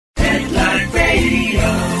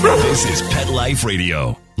This is Pet Life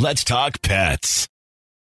Radio. Let's talk pets.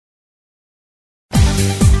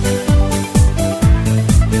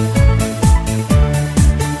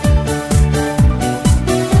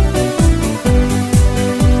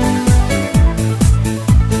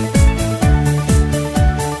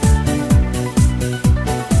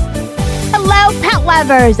 Hello, pet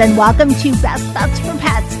lovers, and welcome to Best Bets for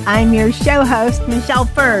Pets. I'm your show host, Michelle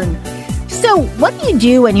Fern. So what do you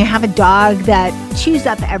do when you have a dog that chews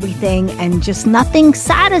up everything and just nothing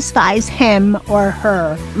satisfies him or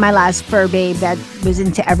her? My last fur babe that was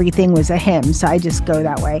into everything was a him, so I just go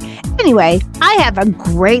that way. Anyway, I have a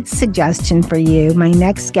great suggestion for you. My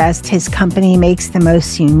next guest, his company makes the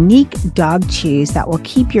most unique dog chews that will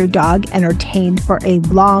keep your dog entertained for a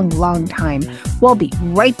long, long time. We'll be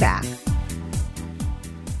right back.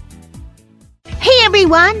 Hey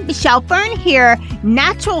everyone, Michelle Fern here.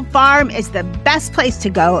 Natural Farm is the best place to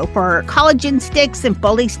go for collagen sticks and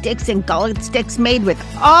bully sticks and gullet sticks made with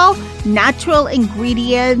all natural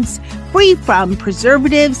ingredients, free from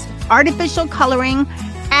preservatives, artificial coloring,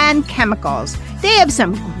 and chemicals. They have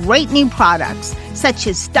some great new products, such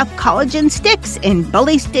as stuffed collagen sticks in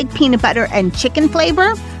bully stick peanut butter and chicken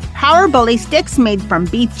flavor, power bully sticks made from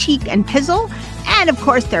beef cheek and pizzle, and of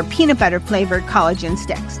course their peanut butter flavored collagen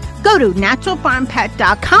sticks. Go to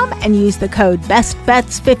naturalfarmpet.com and use the code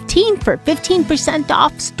BESTBETS15 for 15%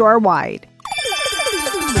 off store-wide.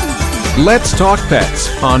 Let's Talk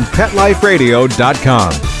Pets on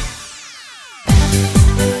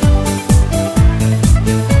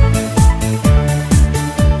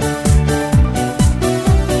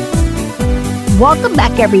Welcome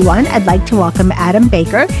back, everyone. I'd like to welcome Adam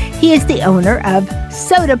Baker. He is the owner of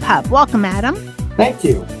SodaPup. Welcome, Adam. Thank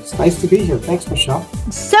you. It's nice to be here. Thanks, Michelle.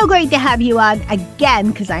 So great to have you on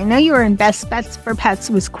again, because I know you were in Best Bets for Pets.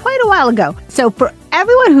 It was quite a while ago. So for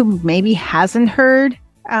everyone who maybe hasn't heard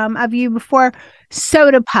of you before,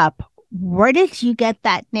 SodaPup, where did you get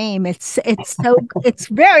that name? It's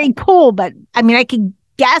very cool, but I mean, I could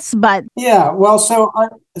guess, but yeah. Well, so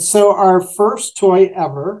our first toy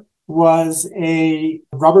ever was a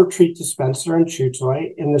rubber treat dispenser and chew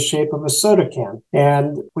toy in the shape of a soda can.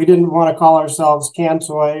 And we didn't want to call ourselves Can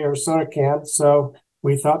Toy or Soda Can, so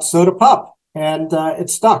we thought SodaPup, and it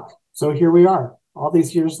stuck. So here we are, all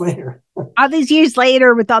these years later. All these years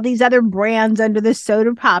later, with all these other brands under the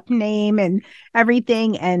SodaPup name and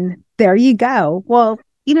everything, and there you go. Well,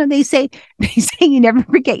 you know, they say you never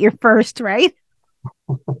forget your first, right?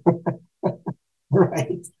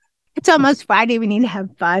 Right. It's almost Friday. We need to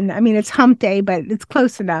have fun. I mean, it's hump day, but it's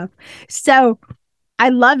close enough. So I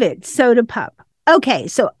love it. SodaPup. Okay.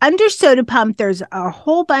 So under SodaPup, there's a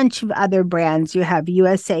whole bunch of other brands. You have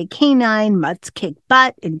USA Canine, Mutt's Kick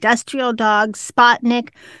Butt, Industrial Dog,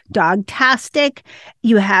 Spotnik, Dogtastic.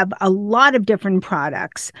 You have a lot of different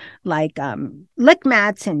products like lick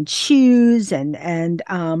mats and chews and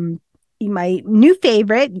my new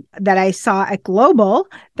favorite that I saw at Global,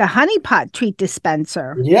 the Honey Pot treat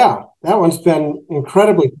dispenser. Yeah, that one's been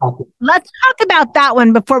incredibly popular. Let's talk about that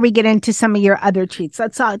one before we get into some of your other treats.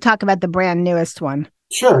 Let's talk about the brand newest one.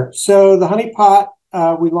 Sure. So the Honey Pot,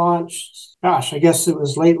 we launched, I guess it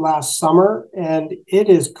was late last summer, and it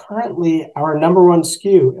is currently our number one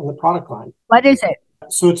SKU in the product line. What is it?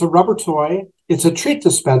 So it's a rubber toy. It's a treat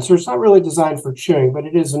dispenser. It's not really designed for chewing, but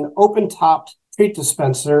it is an open-topped treat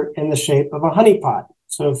dispenser in the shape of a honey pot.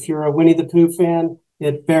 So if you're a Winnie the Pooh fan,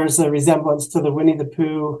 it bears a resemblance to the Winnie the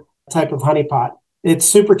Pooh type of honey pot. It's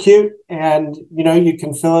super cute, and you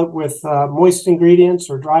can fill it with moist ingredients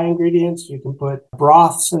or dry ingredients. You can put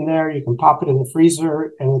broths in there. You can pop it in the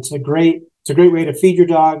freezer, and it's a great way to feed your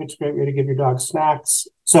dog. It's a great way to give your dog snacks.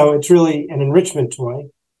 So it's really an enrichment toy.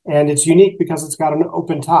 And it's unique because it's got an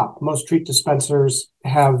open top. Most treat dispensers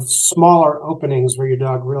have smaller openings where your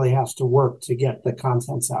dog really has to work to get the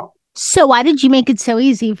contents out. So why did you make it so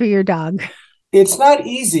easy for your dog? It's not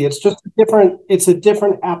easy. It's just a different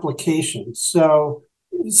application. So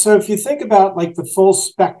if you think about like the full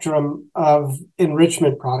spectrum of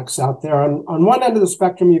enrichment products out there, on one end of the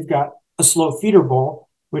spectrum, you've got a slow feeder bowl,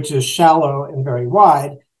 which is shallow and very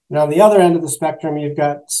wide. And on the other end of the spectrum, you've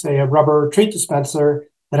got, say, a rubber treat dispenser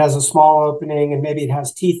that has a small opening, and maybe it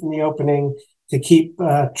has teeth in the opening to keep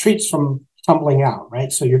treats from tumbling out, right?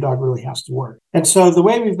 So your dog really has to work. And so the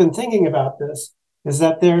way we've been thinking about this is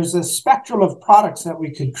that there's a spectrum of products that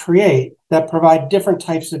we could create that provide different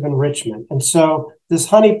types of enrichment. And so this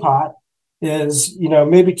honey pot is,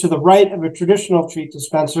 maybe to the right of a traditional treat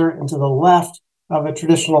dispenser and to the left of a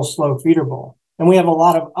traditional slow feeder bowl. And we have a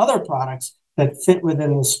lot of other products that fit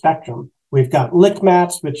within the spectrum. We've got lick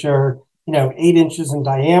mats, which are 8 inches in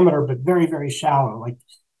diameter, but very, very shallow. Like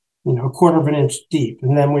a quarter of an inch deep.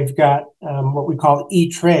 And then we've got what we call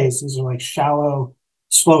E-trays. These are like shallow,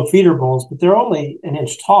 slow feeder bowls, but they're only an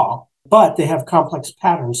inch tall, but they have complex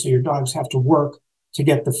patterns. So your dogs have to work to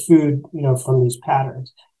get the food, from these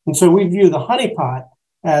patterns. And so we view the honey pot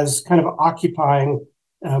as kind of occupying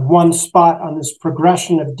one spot on this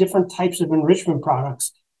progression of different types of enrichment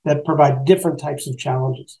products that provide different types of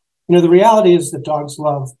challenges. The reality is that dogs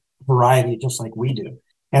love variety just like we do.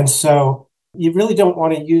 And so you really don't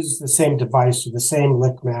want to use the same device or the same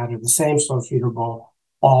lick mat or the same slow feeder bowl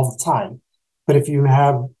all the time. But if you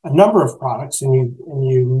have a number of products and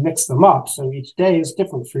you mix them up, so each day is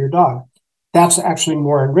different for your dog, that's actually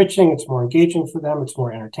more enriching, it's more engaging for them, it's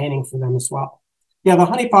more entertaining for them as well. Yeah, the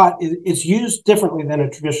honey pot is used differently than a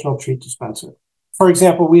traditional treat dispenser. For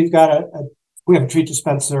example, we have a treat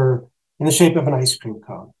dispenser in the shape of an ice cream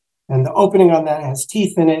cone. And the opening on that has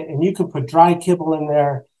teeth in it, and you can put dry kibble in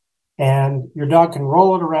there, and your dog can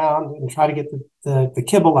roll it around and try to get the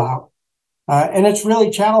kibble out. And it's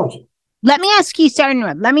really challenging. Let me ask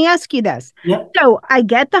you this. Yep. So I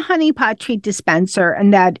get the honey pot treat dispenser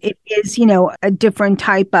and that it is, a different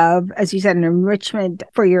type of, as you said, an enrichment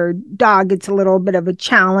for your dog. It's a little bit of a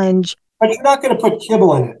challenge. But you're not going to put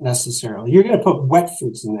kibble in it necessarily. You're going to put wet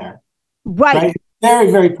foods in there. Right. It's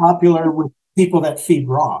very, very popular with people that feed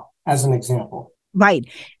raw, as an example. Right.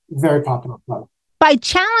 Very popular. By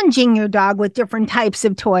challenging your dog with different types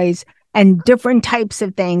of toys and different types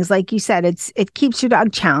of things, like you said, it keeps your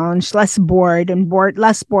dog challenged, less bored, and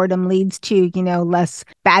less boredom leads to, less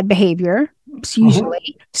bad behavior,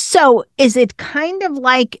 usually. So is it kind of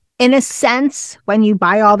like, in a sense, when you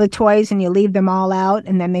buy all the toys and you leave them all out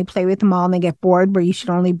and then they play with them all and they get bored, where you should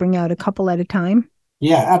only bring out a couple at a time?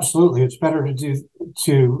 Yeah, absolutely. It's better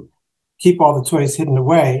to keep all the toys hidden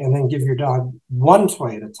away and then give your dog one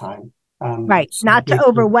toy at a time. Right, so not to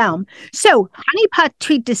overwhelm. So honey pot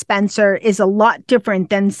treat dispenser is a lot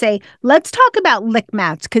different than, say, let's talk about lick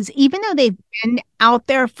mats, because even though they've been out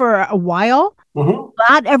there for a while,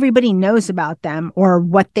 not everybody knows about them or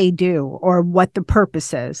what they do or what the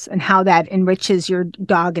purpose is and how that enriches your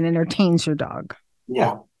dog and entertains your dog.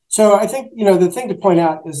 Yeah. So I think, the thing to point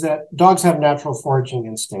out is that dogs have natural foraging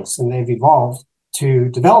instincts, and they've evolved to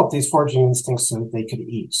develop these foraging instincts so that they could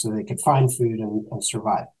eat, so they could find food and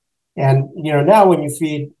survive. And, now when you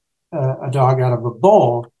feed a dog out of a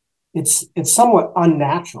bowl, it's somewhat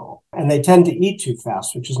unnatural, and they tend to eat too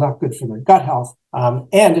fast, which is not good for their gut health,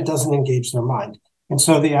 and it doesn't engage their mind. And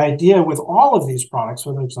so the idea with all of these products,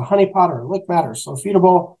 whether it's a honey pot or a lick mat or slow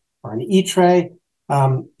feedable or an E-tray,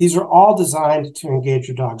 these are all designed to engage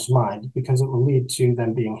your dog's mind, because it will lead to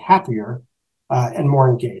them being happier and more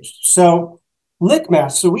engaged. So lick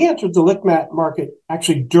mats. So we entered the lick mat market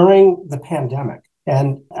actually during the pandemic.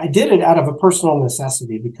 And I did it out of a personal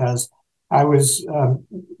necessity, because I was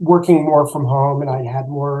working more from home and I had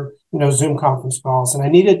more, Zoom conference calls, and I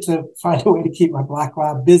needed to find a way to keep my black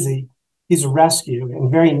lab busy. He's a rescue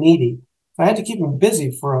and very needy. I had to keep him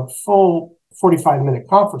busy for a full 45-minute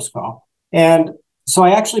conference call. And so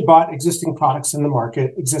I actually bought existing products in the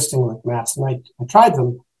market, existing lick mats, and I tried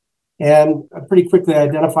them. And I pretty quickly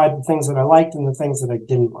identified the things that I liked and the things that I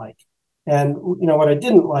didn't like. And, what I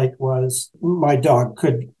didn't like was my dog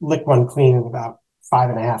could lick one clean in about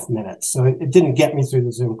 5.5 minutes. So it didn't get me through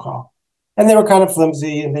the Zoom call. And they were kind of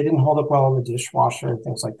flimsy and they didn't hold up well in the dishwasher and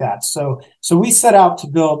things like that. So we set out to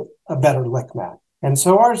build a better lick mat. And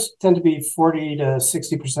so ours tend to be 40 to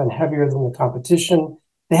 60% heavier than the competition.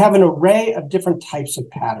 They have an array of different types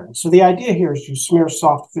of patterns. So the idea here is you smear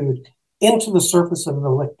soft food into the surface of the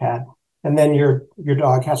lick pad, and then your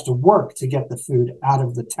dog has to work to get the food out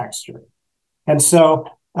of the texture. And so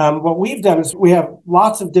what we've done is we have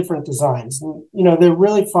lots of different designs. And, they're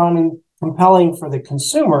really fun and compelling for the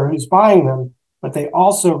consumer who's buying them, but they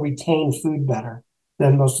also retain food better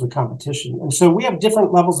than most of the competition. And so we have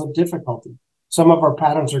different levels of difficulty. Some of our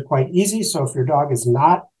patterns are quite easy. So if your dog is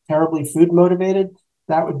not terribly food motivated,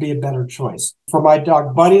 that would be a better choice. For my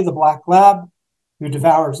dog Buddy, the black lab, who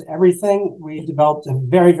devours everything, we developed a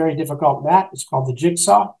very, very difficult mat. It's called the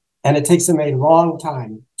Jigsaw, and it takes him a long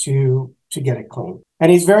time to get it clean.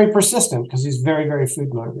 And he's very persistent because he's very, very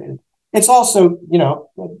food motivated. It's also,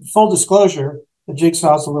 full disclosure, the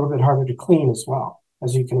Jigsaw is a little bit harder to clean as well,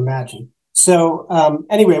 as you can imagine. So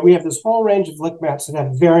anyway, we have this whole range of lick mats that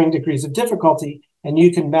have varying degrees of difficulty, and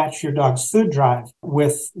you can match your dog's food drive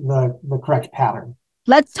with the correct pattern.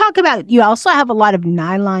 Let's talk about, you also have a lot of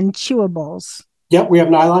nylon chewables. Yep, we have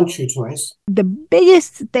nylon chew toys. The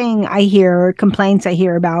biggest thing complaints I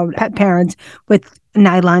hear about pet parents with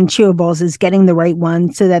nylon chewables is getting the right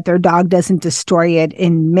one so that their dog doesn't destroy it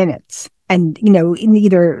in minutes. and, in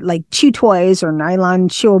either like chew toys or nylon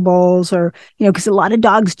chewables or, because a lot of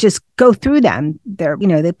dogs just go through them. They're,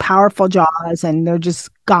 the powerful jaws and they're just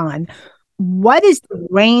gone. What is the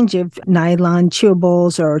range of nylon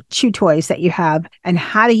chewables or chew toys that you have, and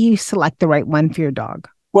how do you select the right one for your dog?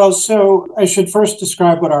 Well, so I should first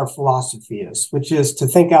describe what our philosophy is, which is to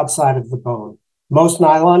think outside of the bone. Most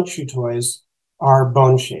nylon chew toys are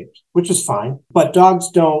bone shaped, which is fine, but dogs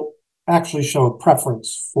don't actually show a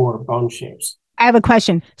preference for bone shapes. I have a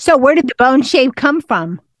question. So where did the bone shape come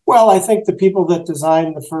from? Well, I think the people that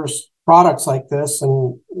designed the first products like this,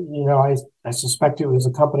 and, I suspect it was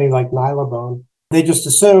a company like Nylabone, they just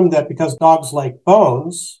assumed that because dogs like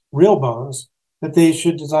bones, real bones, that they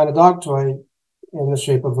should design a dog toy in the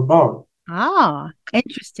shape of a bone. Oh,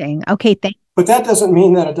 interesting. Okay, But that doesn't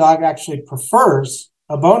mean that a dog actually prefers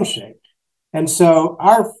a bone shape. And so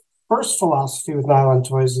our first philosophy with nylon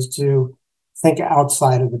toys is to think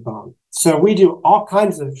outside of the bone. So we do all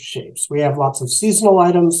kinds of shapes. We have lots of seasonal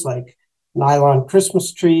items like nylon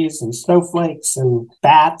Christmas trees and snowflakes and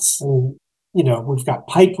bats. And, we've got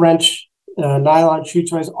pipe wrench, nylon chew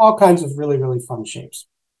toys, all kinds of really, really fun shapes.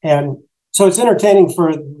 And so it's entertaining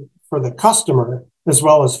for the customer as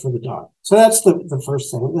well as for the dog. So that's the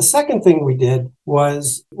first thing. The second thing we did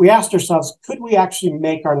was we asked ourselves, could we actually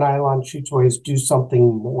make our nylon chew toys do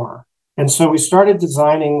something more? And so we started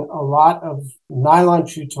designing a lot of nylon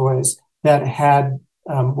chew toys that had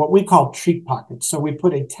what we call treat pockets. So we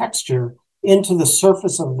put a texture into the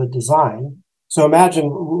surface of the design. So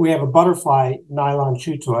imagine we have a butterfly nylon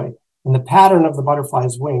chew toy, and the pattern of the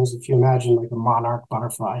butterfly's wings, if you imagine like a monarch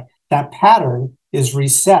butterfly, that pattern is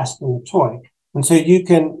recessed in the toy. And so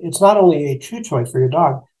it's not only a chew toy for your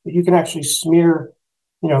dog, but you can actually smear,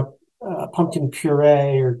 pumpkin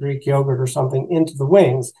puree or Greek yogurt or something into the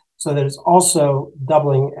wings so that it's also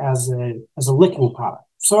doubling as a licking product.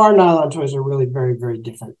 So our nylon toys are really very, very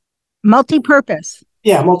different. Multi-purpose.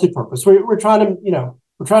 Yeah, multi-purpose. We're trying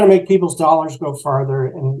to make people's dollars go farther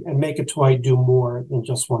and make a toy do more than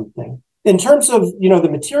just one thing. In terms of, the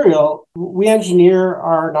material, we engineer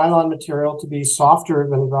our nylon material to be softer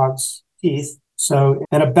than a dog's teeth. So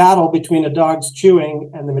in a battle between a dog's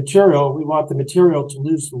chewing and the material, we want the material to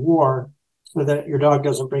lose the war so that your dog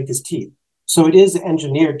doesn't break his teeth. So it is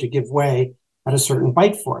engineered to give way at a certain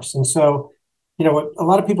bite force. And so, what a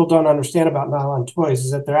lot of people don't understand about nylon toys is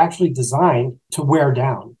that they're actually designed to wear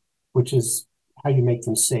down, which is how you make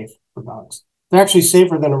them safe for dogs. They're actually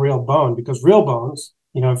safer than a real bone because real bones,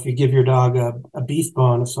 if you give your dog a beef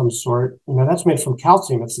bone of some sort, that's made from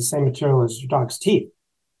calcium. It's the same material as your dog's teeth.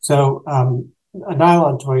 So a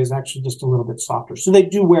nylon toy is actually just a little bit softer. So they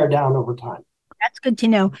do wear down over time. That's good to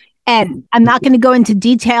know. And I'm not going to go into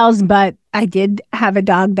details, but I did have a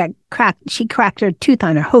dog that cracked her tooth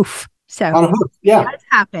on a hoof. So yeah, that's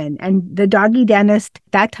happened. And the doggy dentist,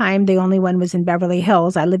 that time, the only one was in Beverly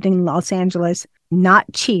Hills. I lived in Los Angeles, not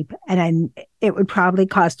cheap. And it would probably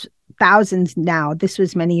cost thousands now. This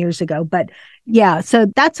was many years ago. But yeah, so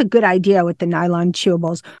that's a good idea with the nylon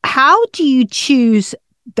chewables. How do you choose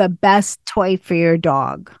the best toy for your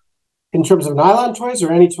dog? In terms of nylon toys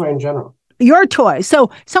or any toy in general? Your toy.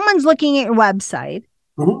 So someone's looking at your website.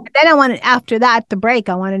 Mm-hmm. Then after that, the break,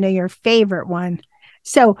 I want to know your favorite one.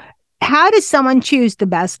 So how does someone choose the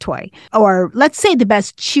best toy? Or let's say the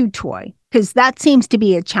best chew toy, because that seems to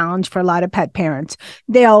be a challenge for a lot of pet parents.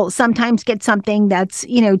 They'll sometimes get something that's,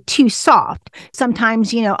 too soft.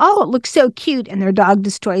 Sometimes, it looks so cute and their dog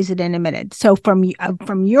destroys it in a minute. So from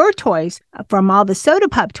your toys, from all the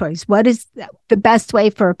SodaPup toys, what is the best way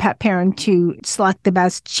for a pet parent to select the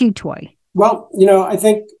best chew toy? Well, I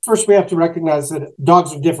think first we have to recognize that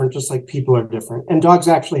dogs are different, just like people are different. And dogs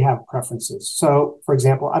actually have preferences. So, for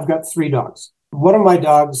example, I've got 3 dogs. One of my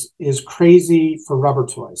dogs is crazy for rubber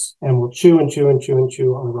toys and will chew and chew and chew and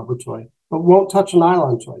chew on a rubber toy, but won't touch a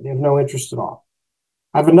nylon toy. They have no interest at all.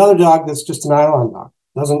 I have another dog that's just a nylon dog.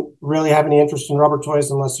 Doesn't really have any interest in rubber toys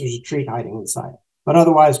unless there's a treat hiding inside, but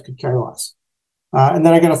otherwise could care less. And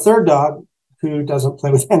then I got a third dog who doesn't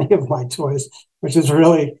play with any of my toys, which is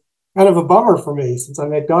really kind of a bummer for me since I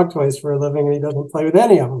make dog toys for a living and he doesn't play with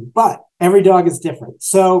any of them. But every dog is different.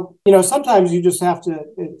 So, sometimes you just have to,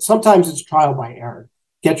 sometimes it's trial by error.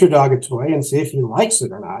 Get your dog a toy and see if he likes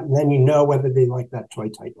it or not. And then you know whether they like that toy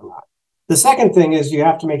type or not. The second thing is you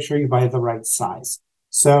have to make sure you buy the right size.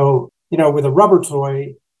 So, with a rubber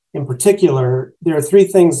toy in particular, there are 3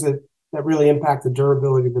 things that really impact the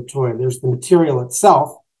durability of the toy. There's the material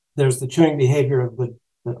itself. There's the chewing behavior of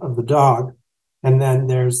the dog. And then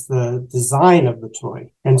there's the design of the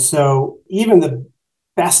toy. And so even the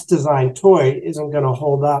best designed toy isn't going to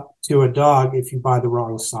hold up to a dog if you buy the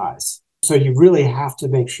wrong size. So you really have to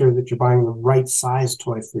make sure that you're buying the right size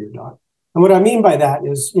toy for your dog. And what I mean by that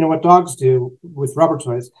is, what dogs do with rubber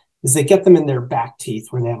toys is they get them in their back teeth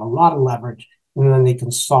where they have a lot of leverage, and then they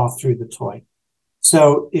can saw through the toy.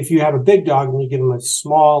 So if you have a big dog and you give them a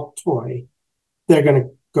small toy, they're going to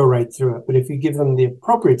go right through it. But if you give them the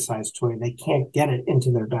appropriate size toy, they can't get it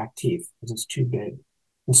into their back teeth because it's too big.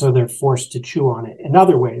 And so they're forced to chew on it in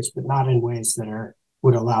other ways, but not in ways that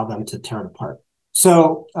would allow them to tear it apart.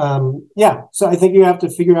 So, so I think you have to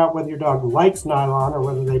figure out whether your dog likes nylon or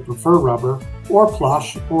whether they prefer rubber or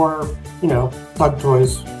plush or, dog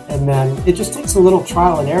toys. And then it just takes a little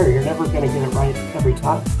trial and error. You're never going to get it right every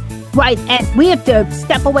time. Right. And we have to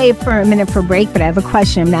step away for a minute for break, but I have a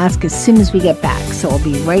question I'm going to ask as soon as we get back. So we'll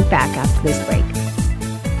be right back after this break.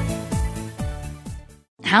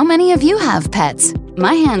 How many of you have pets?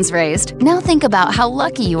 My hand's raised. Now think about how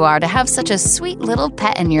lucky you are to have such a sweet little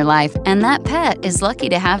pet in your life, and that pet is lucky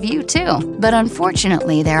to have you too. But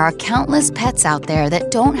unfortunately, there are countless pets out there that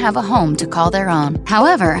don't have a home to call their own.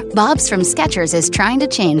 However, Bob's from Skechers is trying to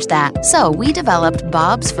change that. So we developed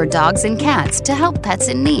Bob's for dogs and cats to help pets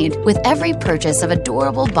in need. With every purchase of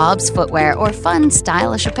adorable Bob's footwear or fun,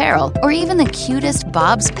 stylish apparel, or even the cutest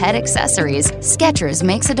Bob's pet accessories, Skechers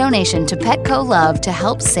makes a donation to Petco Love to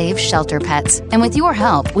help save shelter pets. And with your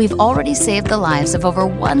help, we've already saved the lives of over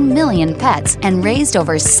 1 million pets and raised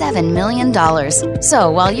over $7 million.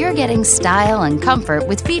 So while you're getting style and comfort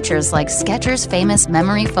with features like Skechers' famous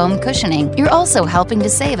memory foam cushioning, you're also helping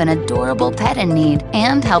to save an adorable pet in need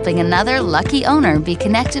and helping another lucky owner be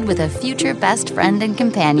connected with a future best friend and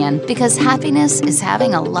companion, because happiness is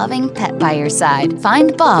having a loving pet by your side.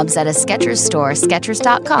 Find Bob's at a Skechers store,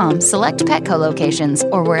 Skechers.com, select Petco locations,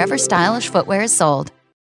 or wherever stylish footwear is sold.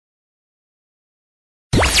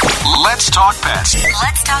 Let's talk pets.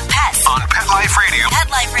 Let's talk pets On Pet Life Radio.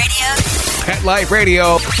 Pet Life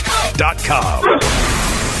Radio. PetLifeRadio.com.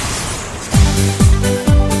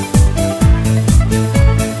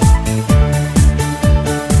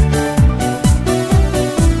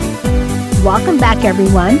 Welcome back,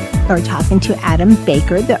 everyone. We're talking to Adam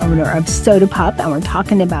Baker, the owner of SodaPup, and we're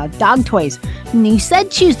talking about dog toys. And you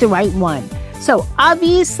said choose the right one. So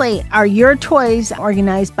obviously, are your toys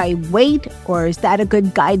organized by weight, or is that a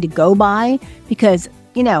good guide to go by? Because,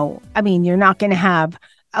 you're not going to have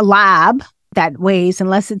a lab that weighs,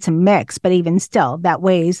 unless it's a mix, but even still, that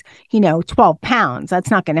weighs, 12 pounds.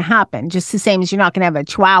 That's not going to happen. Just the same as you're not going to have a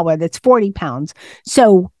Chihuahua that's 40 pounds.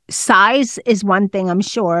 So size is one thing, I'm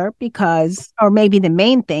sure, or maybe the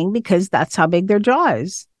main thing, because that's how big their jaw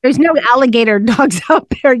is. There's no alligator dogs out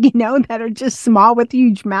there, that are just small with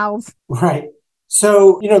huge mouths. Right.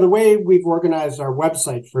 So, the way we've organized our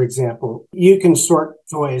website, for example, you can sort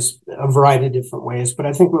toys a variety of different ways. But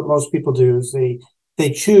I think what most people do is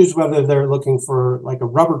they choose whether they're looking for like a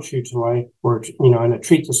rubber chew toy or, in a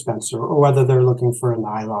treat dispenser, or whether they're looking for a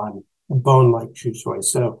nylon bone-like chew toy.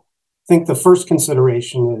 So I think the first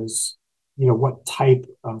consideration is, what type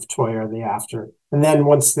of toy are they after? And then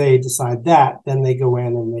once they decide that, then they go in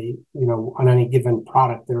and they, on any given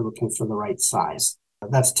product, they're looking for the right size.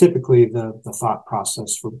 That's typically the thought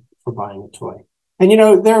process for buying a toy. And,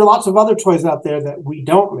 there are lots of other toys out there that we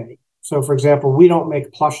don't make. So, for example, we don't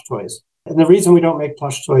make plush toys. And the reason we don't make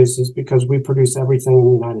plush toys is because we produce everything in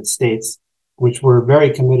the United States, which we're very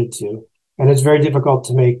committed to. And it's very difficult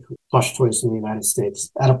to make plush toys in the United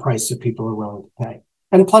States at a price that people are willing to pay.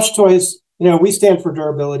 And plush toys, we stand for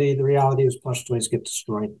durability. The reality is plush toys get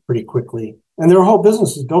destroyed pretty quickly. And their whole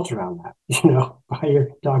business is built around that. Buy your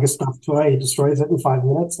dog a stuffed toy, he destroys it in 5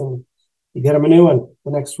 minutes, and you get him a new one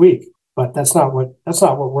the next week. But that's not what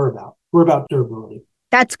we're about. We're about durability.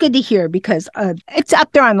 That's good to hear, because it's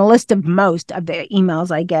up there on the list of most of the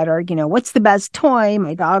emails I get are, what's the best toy?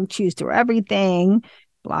 My dog chews through everything,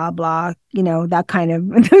 blah, blah, that kind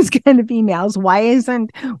of, those kind of emails.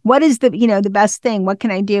 What is the best thing? What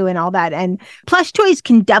can I do? And all that. And plush toys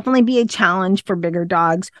can definitely be a challenge for bigger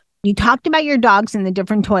dogs. You talked about your dogs and the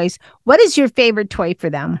different toys. What is your favorite toy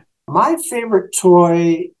for them? My favorite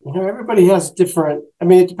toy, everybody has different,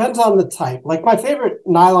 it depends on the type. Like my favorite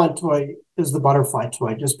nylon toy is the butterfly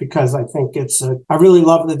toy, just because I think I really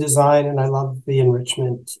love the design and I love the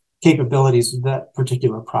enrichment capabilities of that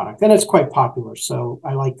particular product. And it's quite popular. So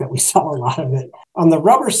I like that we sell a lot of it. On the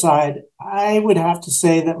rubber side, I would have to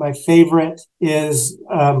say that my favorite is,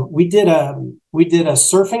 we did a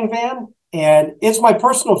surfing van. And it's my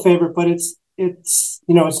personal favorite, but it's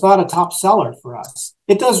not a top seller for us.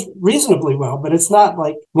 It does reasonably well, but it's not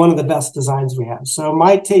like one of the best designs we have. So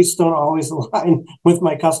my tastes don't always align with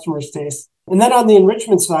my customers' tastes. And then on the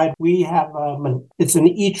enrichment side, we have, it's an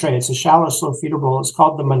E-tray. It's a shallow, slow feeder bowl. It's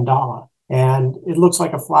called the Mandala. and it looks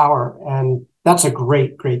like a flower. And that's a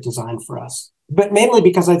great, great design for us. But mainly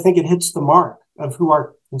because I think it hits the mark of who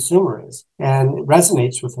our consumer is and it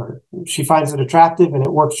resonates with her. She finds it attractive and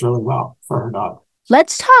it works really well for her dog.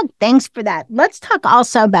 Let's talk. Thanks for that. Let's talk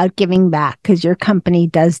also about giving back, because your company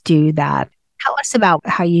does do that. Tell us about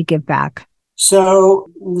how you give back. So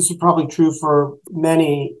this is probably true for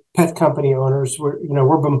many pet company owners.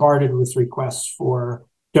 We're bombarded with requests for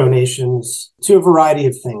donations to a variety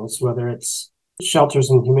of things, whether it's shelters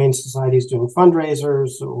and humane societies doing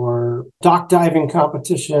fundraisers or dock diving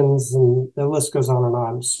competitions, and the list goes on and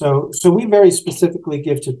on. So we very specifically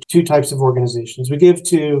give to two types of organizations. We give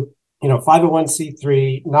to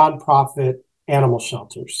 501c3 nonprofit animal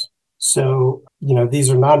shelters. So, these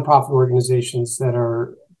are nonprofit organizations that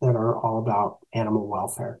are all about animal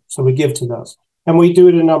welfare. So we give to those. And we do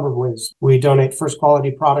it in a number of ways. We donate first quality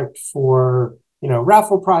product for,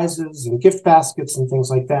 raffle prizes and gift baskets and things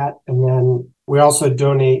like that. And then we also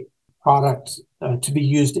donate product to be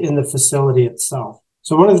used in the facility itself.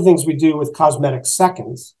 So one of the things we do with cosmetic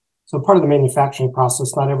seconds, so part of the manufacturing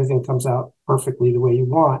process, not everything comes out perfectly the way you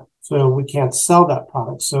want. So we can't sell that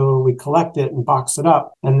product. So we collect it and box it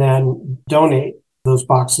up and then donate those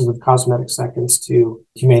boxes of cosmetic seconds to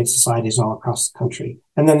humane societies all across the country.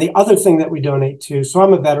 And then the other thing that we donate to, so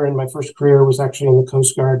I'm a veteran. My first career was actually in the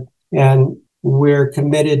Coast Guard, and we're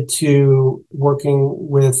committed to working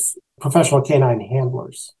with professional canine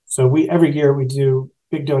handlers. So every year we do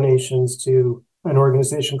big donations to an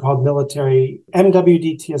organization called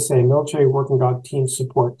MWDTSA, Military Working Dog Team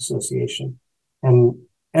Support Association. And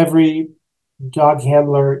every dog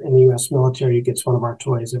handler in the U.S. military gets one of our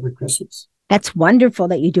toys every Christmas. That's wonderful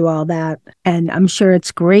that you do all that. And I'm sure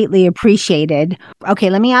it's greatly appreciated. Okay,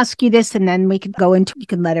 let me ask you this, and then we could go into, you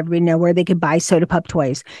can let everybody know where they could buy SodaPup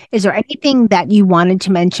toys. Is there anything that you wanted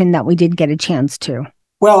to mention that we did get a chance to?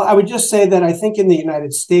 Well, I would just say that I think in the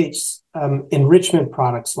United States, enrichment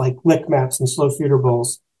products like lick mats and slow feeder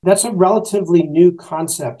bowls, that's a relatively new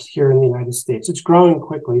concept here in the United States. It's growing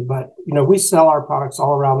quickly, but we sell our products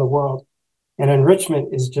all around the world, and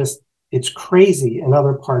enrichment is it's crazy in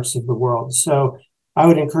other parts of the world. So I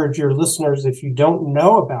would encourage your listeners, if you don't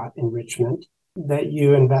know about enrichment, that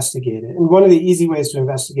you investigate it. And one of the easy ways to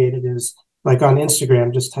investigate it is like on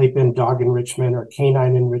Instagram, just type in dog enrichment or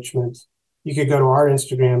canine enrichment. You could go to our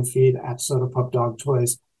Instagram feed at SodaPup Dog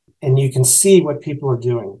Toys, and you can see what people are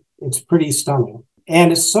doing. It's pretty stunning.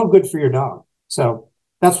 And it's so good for your dog. So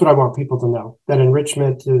that's what I want people to know, that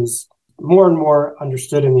enrichment is more and more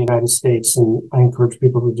understood in the United States, and I encourage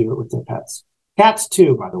people to do it with their pets. Cats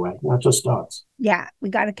too, by the way, not just dogs. Yeah, we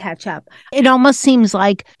got to catch up. It almost seems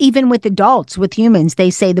like even with adults, with humans,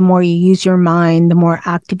 they say the more you use your mind, the more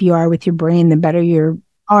active you are with your brain, the better you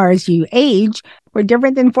are as you age. We're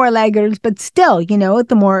different than four-leggers, but still,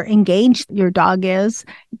 the more engaged your dog is,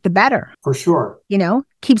 the better. For sure.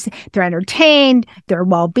 They're entertained, their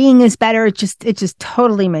well-being is better. It just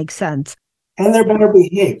totally makes sense. And they're better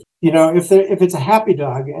behaved. If it's a happy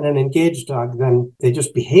dog and an engaged dog, then they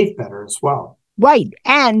just behave better as well. Right.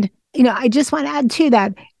 And, I just want to add to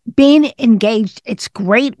that, being engaged, it's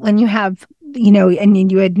great when you have,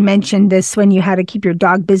 and you had mentioned this when you had to keep your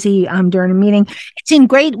dog busy during a meeting. It's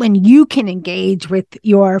great when you can engage with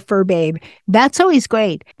your fur babe. That's always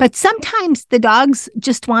great. But sometimes the dogs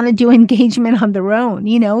just want to do engagement on their own.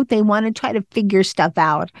 They want to try to figure stuff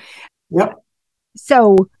out. Yep.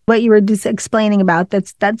 So what you were just explaining about,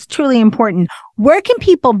 that's truly important. Where can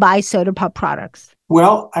people buy SodaPup products?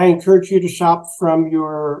 Well, I encourage you to shop from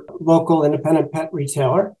your local independent pet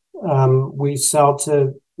retailer. We sell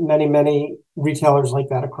to many, many retailers like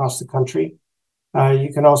that across the country.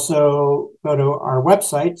 You can also go to our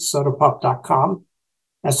website, sodapup.com,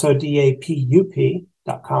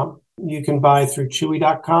 SODAPUP.com. You can buy through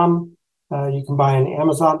chewy.com. You can buy on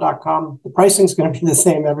Amazon.com. The pricing is going to be the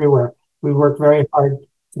same everywhere. We work very hard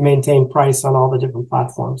to maintain price on all the different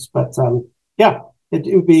platforms. But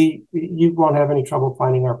you won't have any trouble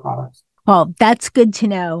finding our products. Well, that's good to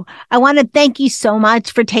know. I want to thank you so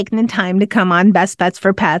much for taking the time to come on Best Bets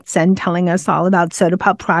for Pets and telling us all about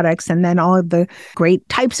SodaPup products and then all of the great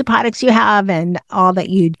types of products you have and all that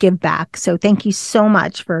you'd give back. So thank you so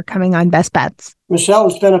much for coming on Best Bets. Michelle,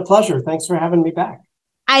 it's been a pleasure. Thanks for having me back.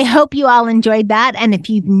 I hope you all enjoyed that. And if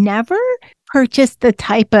you've never purchased the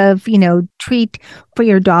type of, treat for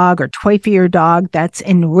your dog or toy for your dog that's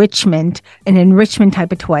an enrichment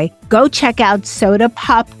type of toy, go check out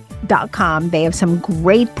SodaPup SodaPup.com. They have some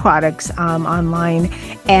great products online,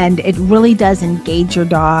 and it really does engage your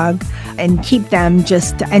dog and keep them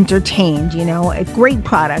just entertained, great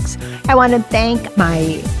products. I want to thank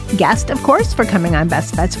my guest, of course, for coming on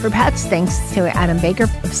Best Bets for Pets. Thanks to Adam Baker of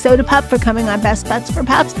SodaPup for coming on Best Bets for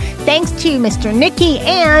Pets. Thanks to Mr. Nicky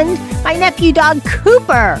and my nephew dog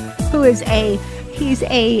Cooper, who is he's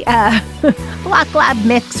a Black Lab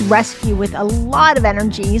mix rescue with a lot of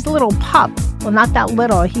energy. He's a little pup. Well, not that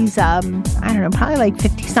little. He's, probably like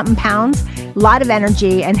 50-something pounds. A lot of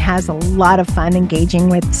energy and has a lot of fun engaging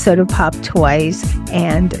with SodaPup toys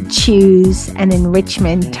and chews and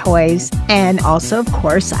enrichment toys. And also, of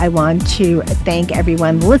course, I want to thank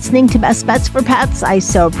everyone listening to Best Bets for Pets. I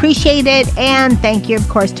so appreciate it. And thank you, of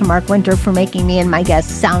course, to Mark Winter for making me and my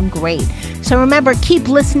guests sound great. So remember, keep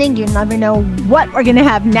listening. You never know what we're going to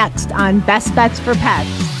have next on Best Bets for Pets.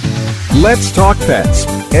 Let's Talk Pets,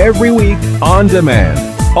 every week on demand,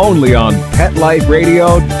 only on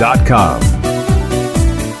PetLifeRadio.com.